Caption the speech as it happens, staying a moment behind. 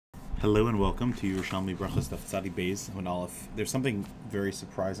Hello and welcome to Yerushalmi Berachos Daf Tzadi Beis when Aleph. There's something very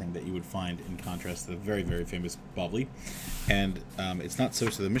surprising that you would find in contrast to the very, very famous Bavli, and it's not so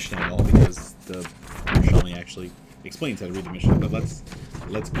to the Mishnah at all because the Yerushalmi actually explains how to read the Mishnah. But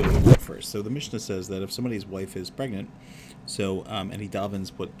let's go over it first. So the Mishnah says that if somebody's wife is pregnant, and he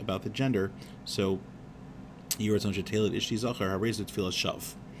davens about the gender, so Yiratzon Shetelet Ishti Zachar Harezut Tfilas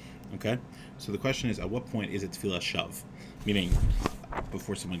Shav. Okay, so the question is, at what point is it Tfilas Shav? Meaning,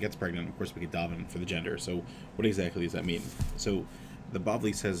 before someone gets pregnant, of course, we could daven for the gender. So what exactly does that mean? So the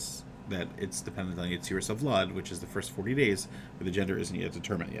Bavli says that it's dependent on Yetziras of Vlad, which is the first 40 days, but the gender isn't yet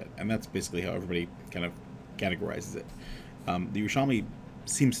determined yet. And that's basically how everybody kind of categorizes it. The Yerushalmi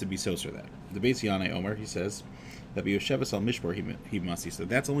seems to be so that. The Beis Yanai Omer, he says, that B'Yoshevas al Mishmor he must. He said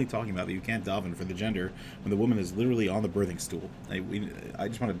that's only talking about that you can't daven for the gender when the woman is literally on the birthing stool. I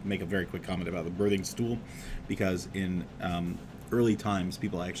just want to make a very quick comment about the birthing stool, because in early times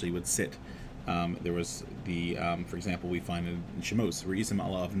people actually would sit. There was for example, we find in Shemos, Re'isim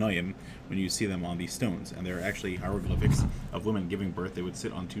Allah of Noyim, when you see them on these stones, and they're actually hieroglyphics of women giving birth. They would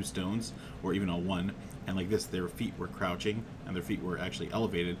sit on two stones, or even on one, and like this, their feet were crouching, and their feet were actually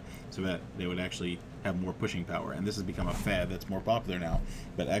elevated, so that they would actually have more pushing power. And this has become a fad that's more popular now,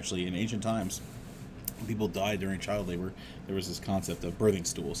 but actually in ancient times, when people died during child labor, there was this concept of birthing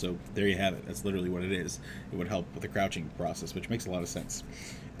stool. So there you have it. That's literally what it is. It would help with the crouching process, which makes a lot of sense.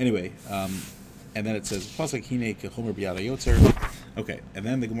 Anyway, and then it says, okay, and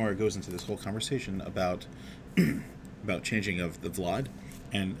then the Gemara goes into this whole conversation about about changing of the Vlad.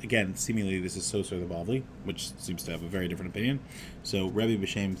 And again, seemingly this is Soser the Bavli, which seems to have a very different opinion. So Rabbi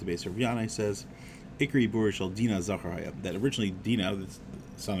B'Shem to Beis Rav Yanai says, Ikri Burish Dina Zacharaya, that originally Dina, the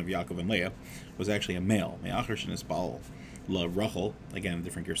son of Yaakov and Leah, was actually a male. Me'achar Baal La Rachel, again,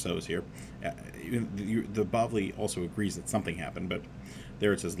 different gersos here. The Bavli also agrees that something happened, but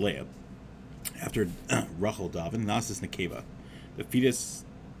there it says Leah. After Rachel daven, Nasis Nekeva, the fetus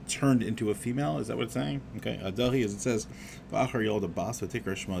turned into a female. Is that what it's saying? Okay. Adahi, as it says, V'achar Yolda Bas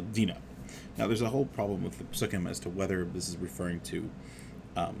V'tikar Shema Dina. Now, there's a whole problem with the psukim as to whether this is referring to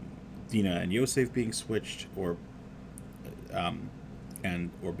Dina and Yosef being switched, or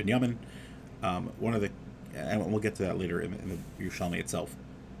Binyamin. One of the, and we'll get to that later in the Yerushalmi itself.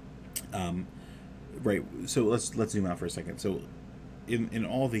 Right. So let's zoom out for a second. So in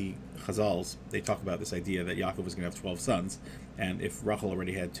all the Chazals, they talk about this idea that Yaakov was going to have 12 sons, and if Rachel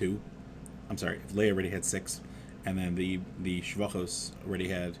already had if Leah already had 6, and then the Shvachos already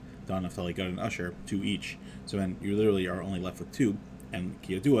had Dan, Naphtali, Gad, and Asher, 2 each. So then you literally are only left with 2, and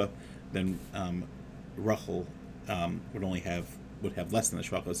Kiyadua, then Rachel would have less than the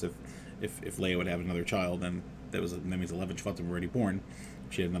Shvachos if Leah would have another child, then that means 11 Shvatim were already born.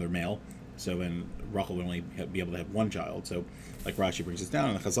 She had another male. So then Rachel would only be able to have one child. So, like Rashi brings this down,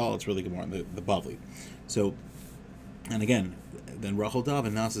 in the Chazal, it's really more on the Bavli. So, and again, then Rachel Dav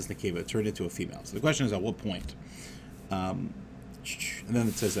and Nasis Nekeva turned into a female. So the question is, at what point? And then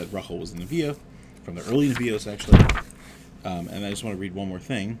it says that Rachel was a Neviah, from the early Nevios, actually. And I just want to read one more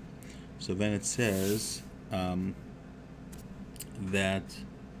thing. So then it says that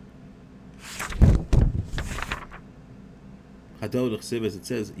Hadod Chsiv, as it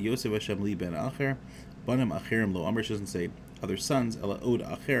says, Yosef Hashem li ben Acher, Banim Acherim lo Amr. She doesn't say other sons, Ela Od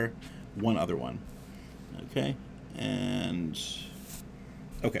Acher, one other one. Okay, and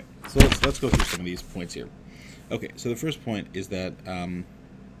okay, so let's go through some of these points here. Okay, so the first point is that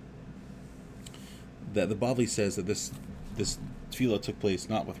that the Bavli says that this tefillah took place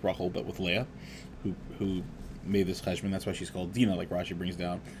not with Rachel but with Leah, who made this cheshbon. That's why she's called Dina, like Rashi brings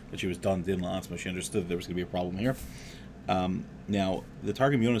down, that she was done din la'atzma. She understood that there was going to be a problem here. Now, the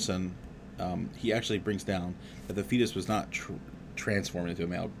Targum Yonasan, he actually brings down that the fetus was not transformed into a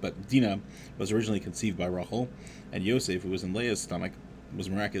male, but Dina was originally conceived by Rachel, and Yosef, who was in Leah's stomach, was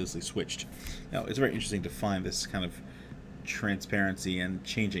miraculously switched. Now, it's very interesting to find this kind of transparency and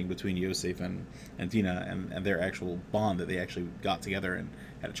changing between Yosef and Dina and their actual bond, that they actually got together and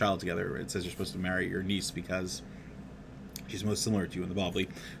had a child together. It says you're supposed to marry your niece because she's most similar to you in the Bavli.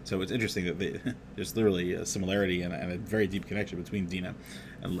 So it's interesting that there's literally a similarity and a very deep connection between Dina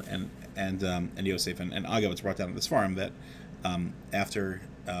and Yosef. And Agav, it's brought down in this farm that after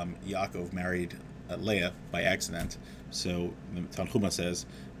Yaakov married Leah by accident, so the Tanchuma says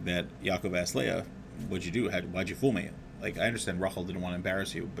that Yaakov asked Leah, "What'd you do? Why'd you fool me? Like, I understand Rachel didn't want to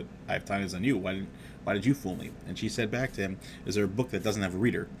embarrass you, but I have time on you. Why did you fool me?" And she said back to him, "Is there a book that doesn't have a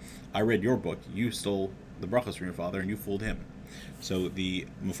reader? I read your book. You stole the Berachos from your father, and you fooled him." So the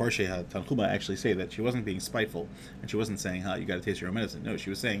Mefarshei Tanchuma actually say that she wasn't being spiteful, and she wasn't saying, "Ha, you got to taste your own medicine." No, she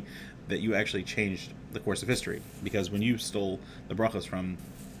was saying that you actually changed the course of history, because when you stole the Berachos from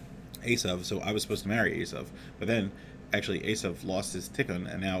Esav, so I was supposed to marry Esav. But then, actually, Esav lost his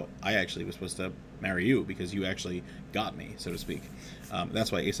tikkun, and now I actually was supposed to marry you because you actually got me, so to speak.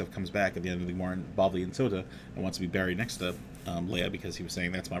 That's why Esav comes back at the end of the Gemara in Bavli and Sota and wants to be buried next to Leah because he was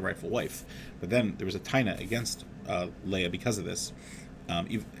saying that's my rightful wife. But then there was a taina against Leah because of this,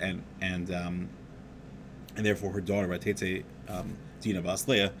 and therefore her daughter, Vatete Dina Bas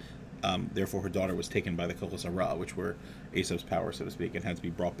Leah, therefore her daughter was taken by the Kochos Hara, which were Esav's power, so to speak, and had to be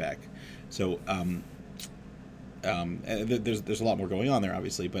brought back. So there's a lot more going on there,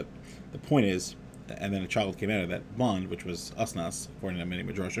 obviously, but the point is, and then a child came out of that bond, which was Asnas, according to many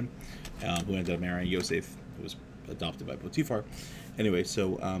Midrashim, who ended up marrying Yosef, who was adopted by Potiphar. Anyway,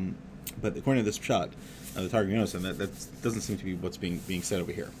 so, but according to this pshat, the Targum Yonasan, that doesn't seem to be what's being said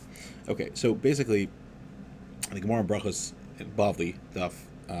over here. Okay, so basically, the Gemara in Berachos, Bavli, Daf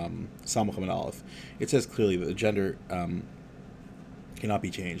Samach and Aleph, it says clearly that the gender cannot be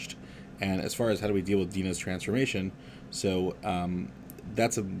changed. And as far as how do we deal with Dina's transformation, so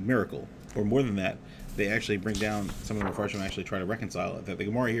that's a miracle. Or more than that, they actually bring down, some of the Mepharshim actually try to reconcile it, that the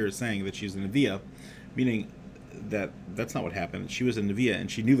Gemara here is saying that she's a Neviah, meaning that that's not what happened. She was a Neviah, and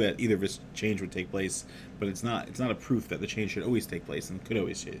she knew that either of this change would take place, but it's not a proof that the change should always take place and could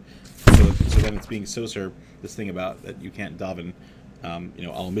always change. So then it's being soser, this thing about that you can't daven,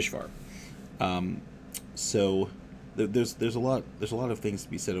 al mishvar. So there's a lot of things to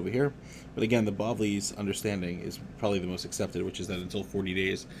be said over here, but again, the Bavli's understanding is probably the most accepted, which is that until 40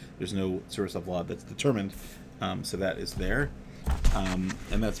 days, there's no source of law that's determined. So that is there, and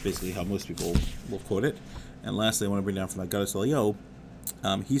that's basically how most people will quote it. And lastly, I want to bring down from that Gadol Elio.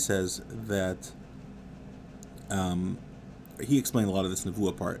 He says that he explained a lot of this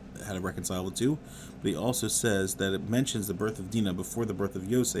Nevuah part, how to reconcile the two, but he also says that it mentions the birth of Dinah before the birth of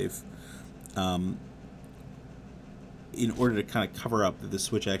Yosef, in order to kind of cover up that the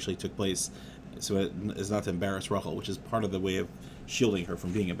switch actually took place, so it is not to embarrass Rachel, which is part of the way of shielding her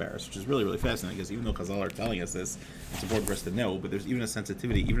from being embarrassed, which is really, really fascinating, because even though Chazal are telling us this, it's important for us to know, but there's even a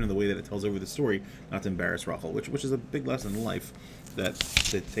sensitivity, even in the way that it tells over the story, not to embarrass Rachel, which is a big lesson in life that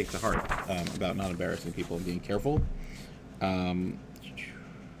to take to heart, about not embarrassing people and being careful.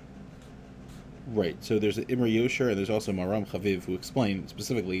 Right, so there's Imre Yosher, and there's also Maram Chaviv, who explain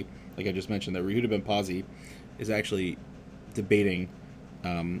specifically, like I just mentioned, that Rehuda ben Pazi is actually debating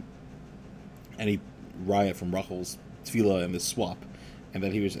any riot from Rachel's tefillah and this swap, and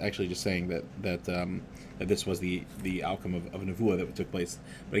that he was actually just saying that this was the outcome of a nevuah that took place.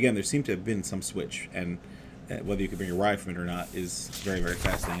 But again, there seemed to have been some switch, and whether you could bring a riot from it or not is very, very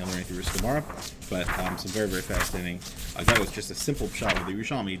fascinating. I'm learning through Risk tomorrow, but some very, very fascinating. That was just a simple shot of the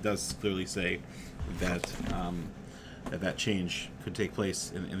Yerushalmi. Does clearly say that that change could take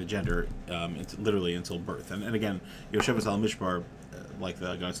place in the gender literally until birth. And again, Yoshevas al Mishbar, like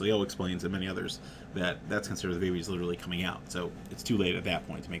the Gadol Elio explains, and many others, that's considered the baby is literally coming out. So it's too late at that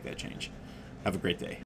point to make that change. Have a great day.